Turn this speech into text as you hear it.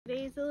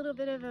Today's a little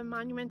bit of a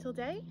monumental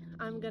day.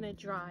 I'm gonna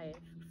drive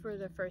for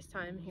the first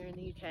time here in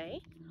the UK.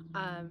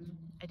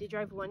 I did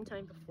drive one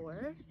time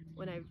before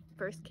when I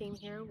first came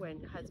here,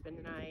 when husband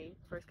and I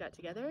first got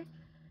together.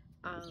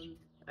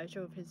 I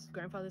drove his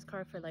grandfather's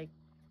car for like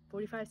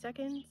 45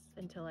 seconds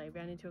until I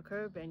ran into a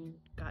curb and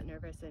got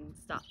nervous and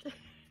stopped.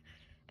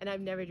 And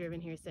I've never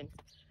driven here since.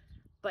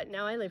 But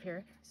now I live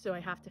here, so I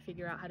have to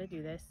figure out how to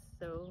do this.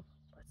 So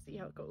let's see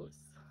how it goes.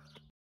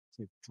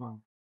 So come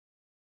on.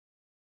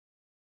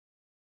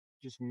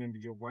 Just remember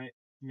your weight,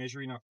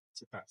 measuring up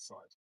to that side.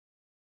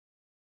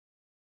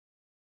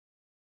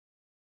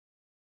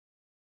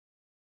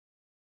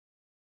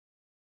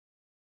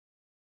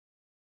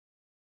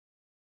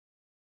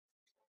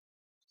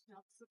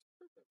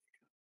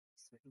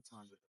 Second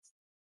time with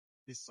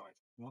this side,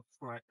 not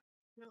right.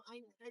 No,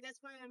 that's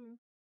why I'm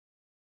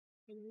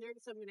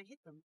nervous I'm gonna hit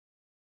them.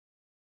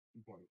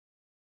 Won't.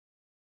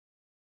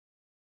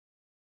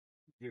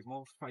 You have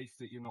more faith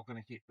that you're not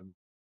going to hit them.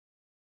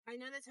 I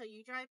know that's how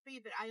you drive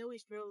me, but I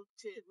always drove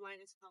to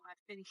minus the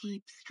left and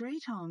keep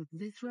straight on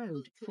this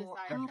road for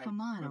half a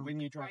mile. But when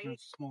you're driving a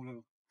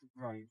smaller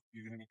road,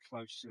 you're going to be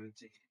closer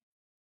to.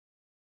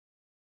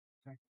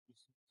 Okay.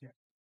 Yeah.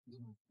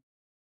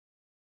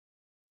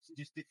 It's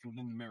just different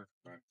than American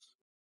roads.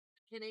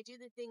 Can I do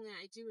the thing that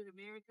I do in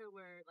America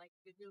where, like,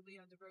 if nobody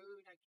on the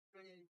road, I can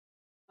run in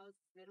the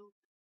middle?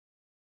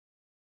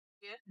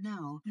 Yeah.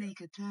 Now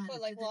make a turn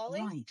What, like to the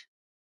lolly? right.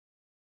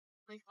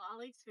 Like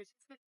lollies?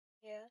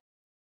 Yeah.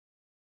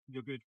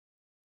 You're good.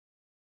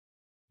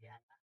 Yeah.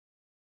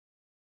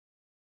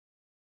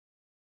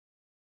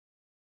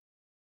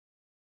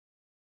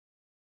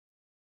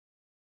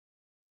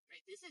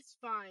 Right, this is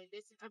fine.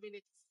 It's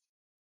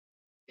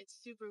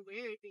super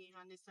weird being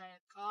on this side of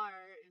the car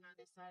and on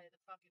this side of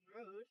the fucking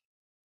road.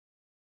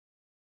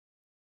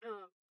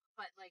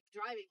 But like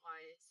driving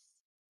wise,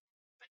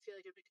 I feel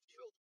like I'm in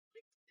control.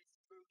 Like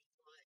this road is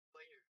a lot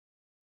wider.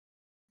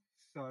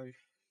 So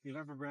you'll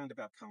have a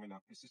roundabout coming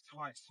up. It's a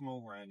tight,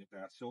 small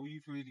roundabout. So all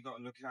you've really got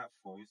to look out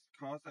for is the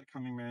cars that are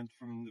coming round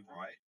from the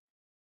right.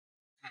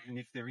 And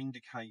if they're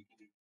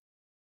indicating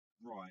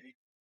right,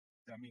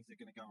 that means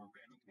they're going to go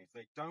around. And if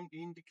they don't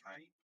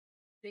indicate,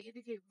 they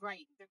indicate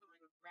right, they're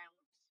going around.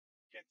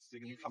 Yes,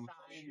 they're going to come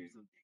across you.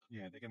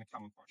 Yeah, they're going to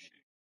come across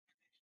you.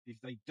 If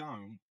they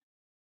don't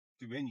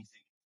do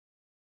anything,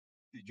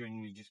 they're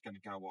generally just going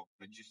to go off.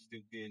 But just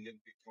still be a little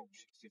bit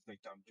cautious if they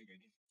don't do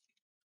anything.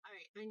 All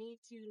right, I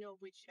need to know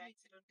which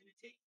exit I'm going to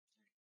take.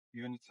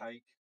 You're going to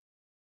take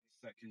the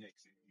second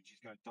exit, which is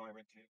going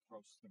directly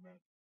across the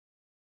road.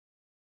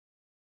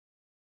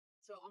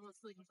 So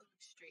almost like I'm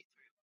going straight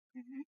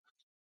through.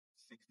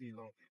 60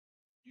 long.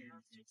 Yeah,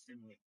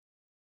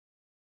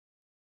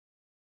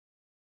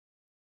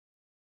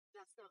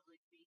 that's not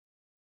like me.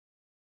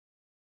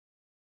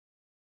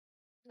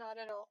 Not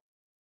at all.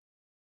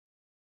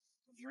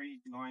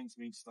 3 lines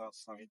mean start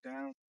slowing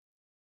down.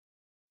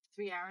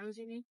 3 arrows,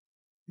 you mean?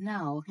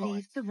 Now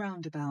leave the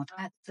roundabout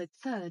at the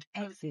third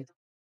exit.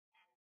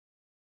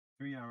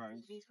 3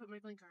 arrows. Please put my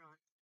blinker on.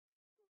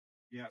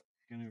 Yeah,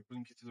 you're going to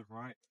blink it to the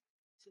right.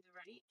 To the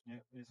right?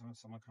 Yeah, there's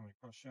someone coming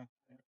across you.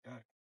 There we go.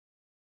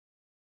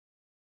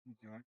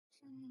 Okay,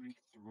 so blink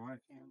it to the right.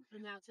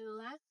 And now to the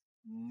left?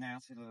 Now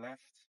to the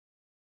left.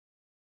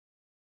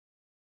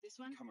 This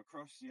one? Come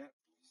across, yeah.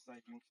 Stay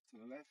blink it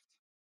to the left.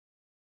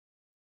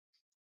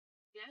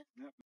 Yeah?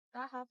 Yep.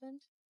 That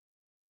happened.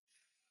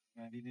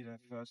 And he did our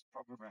first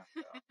proper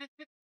roundabout.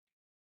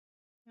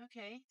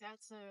 Okay,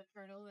 that's a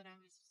hurdle that I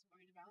was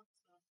worried about.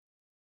 So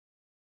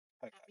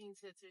Okay. that means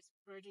that there's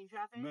merging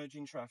traffic?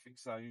 Merging traffic,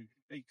 so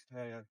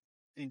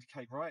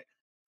indicate right.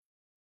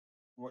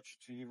 Watch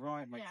to your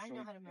right, make sure. I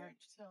know how to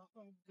merge, so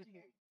I'm good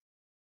here.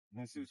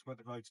 And this is where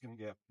the road's going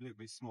to get a little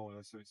bit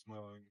smaller, so it's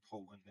more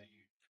important that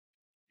you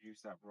use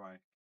that right,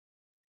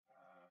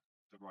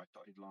 the right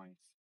dotted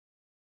lines.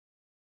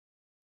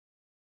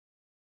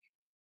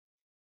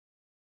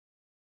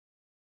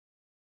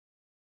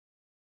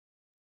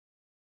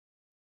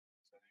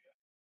 So yeah,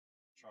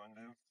 try and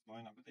now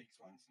line up with these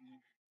ones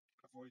and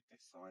avoid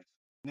this side.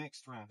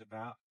 Next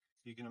roundabout,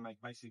 you're going to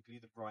make basically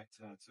the right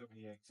turn. So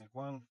we exit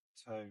 1,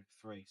 2,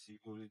 3. So you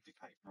will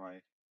indicate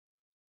right.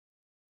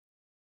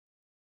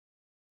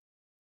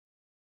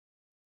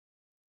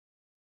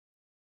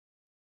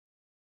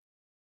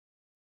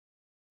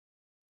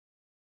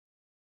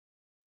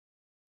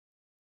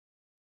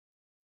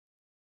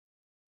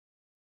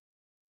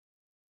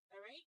 All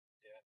right?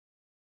 Yeah.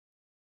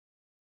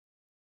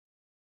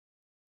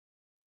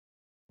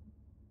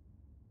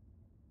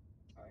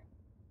 Okay.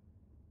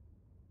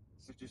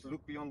 So just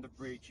look beyond the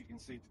bridge. You can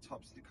see the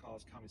tops of the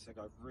cars coming. So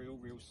go real,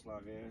 real slow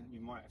here. You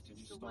might have to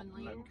just stop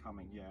and let them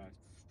coming. Yeah,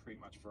 pretty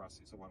much for us,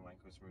 it's a 1 lane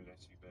because we're an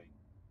SUV.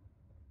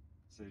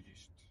 So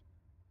just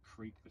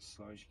creep as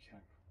slow as you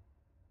can.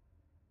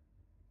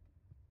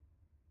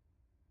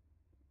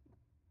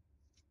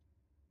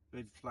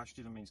 They've flashed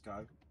it, it means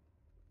go.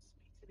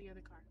 Speak to the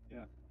other car.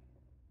 Yeah.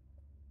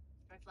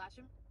 Can I flash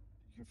him?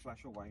 You can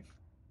flash or wave.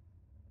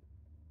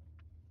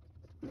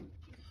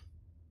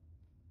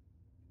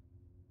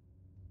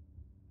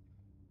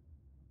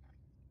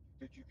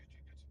 Good.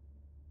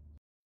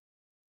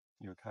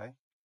 You okay?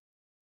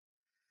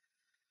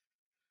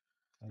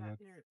 That.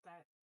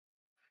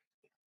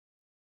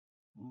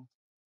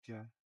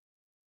 Yeah.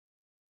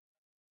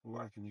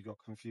 What happened? You got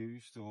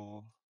confused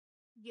or?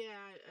 Yeah,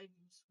 I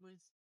just was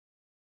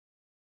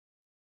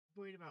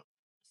worried about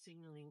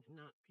signaling and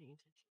not paying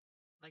attention.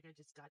 Like I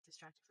just got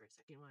distracted for a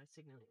second while I was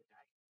signaling the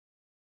guy.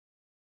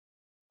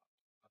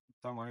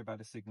 Don't worry about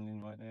the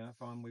signalling right now.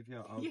 If I'm with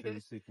you, I'll Yeah. do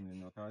the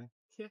signalling, okay?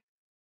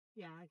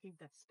 Yeah, I think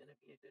that's gonna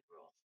be a good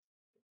rule.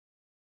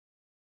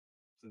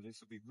 So this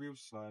will be real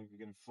slow. We're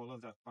going to follow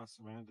that bus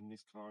around and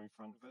this car in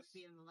front of us.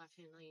 Be on the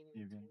left-hand lane and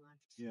Yeah, turn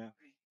left. Yeah.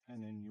 Right.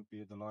 And then you'll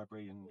be at the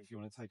library, and if you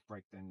want to take a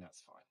break, then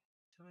that's fine.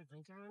 Turn my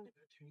blinker on and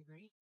go turn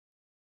right.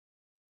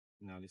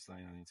 No, this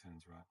lane only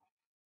turns right.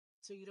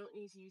 So you don't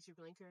need to use your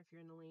blinker if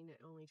you're in the lane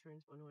that only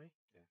turns one way?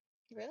 Yeah.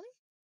 Really?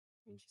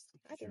 Interesting.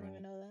 I didn't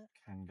even know that.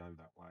 Can go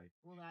that way.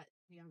 Will that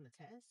be on the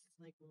test?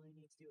 Like, will I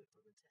need to do it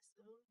on the test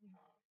though?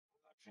 No,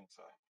 I don't think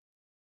so.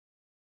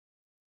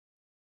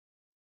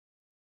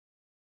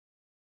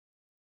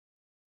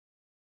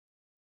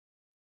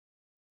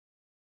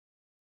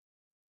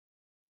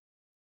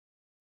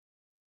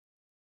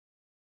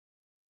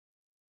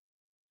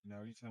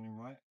 Now you're turning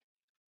right?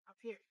 Up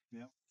here.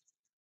 Yeah.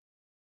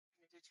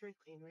 There's a turn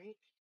lane, right?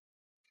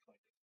 Sort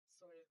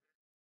of.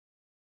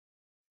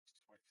 Just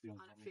wait for the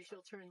oncoming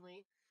Unofficial turn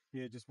lane.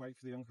 Yeah, just wait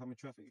for the oncoming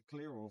traffic to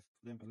clear or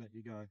for them to let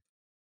you go.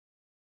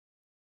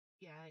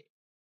 Yeah.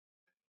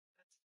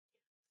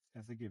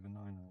 That's a given,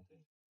 I know.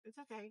 It's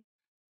okay.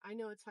 I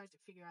know it's hard to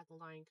figure out the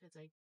line because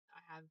I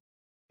have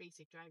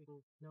basic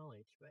driving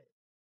knowledge, but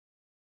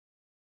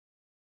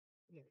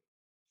yeah.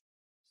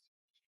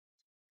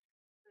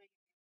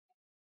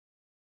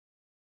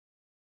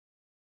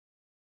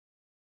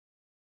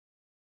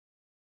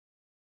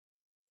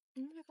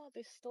 Oh my god,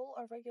 they stole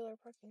our regular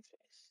parking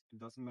space. It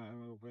doesn't matter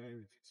where,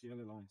 if it's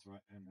yellow lines right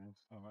there, man.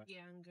 All right.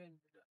 Yeah, I'm good.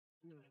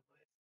 No matter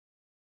what.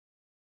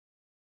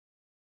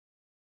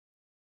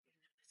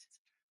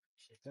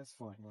 That's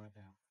fine right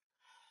now.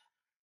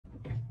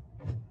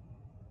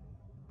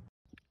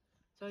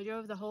 So I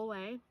drove the whole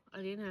way.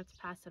 I didn't have to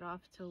pass it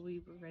off till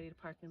we were ready to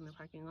park in the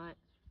parking lot.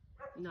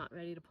 Not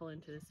ready to pull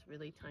into this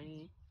really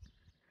tiny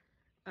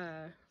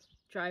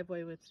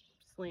driveway with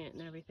slant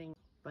and everything.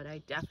 But I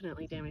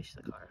definitely damaged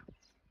the car.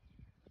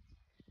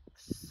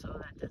 So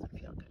that doesn't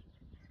feel good.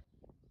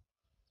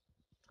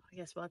 I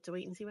guess we'll have to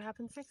wait and see what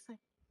happens next time.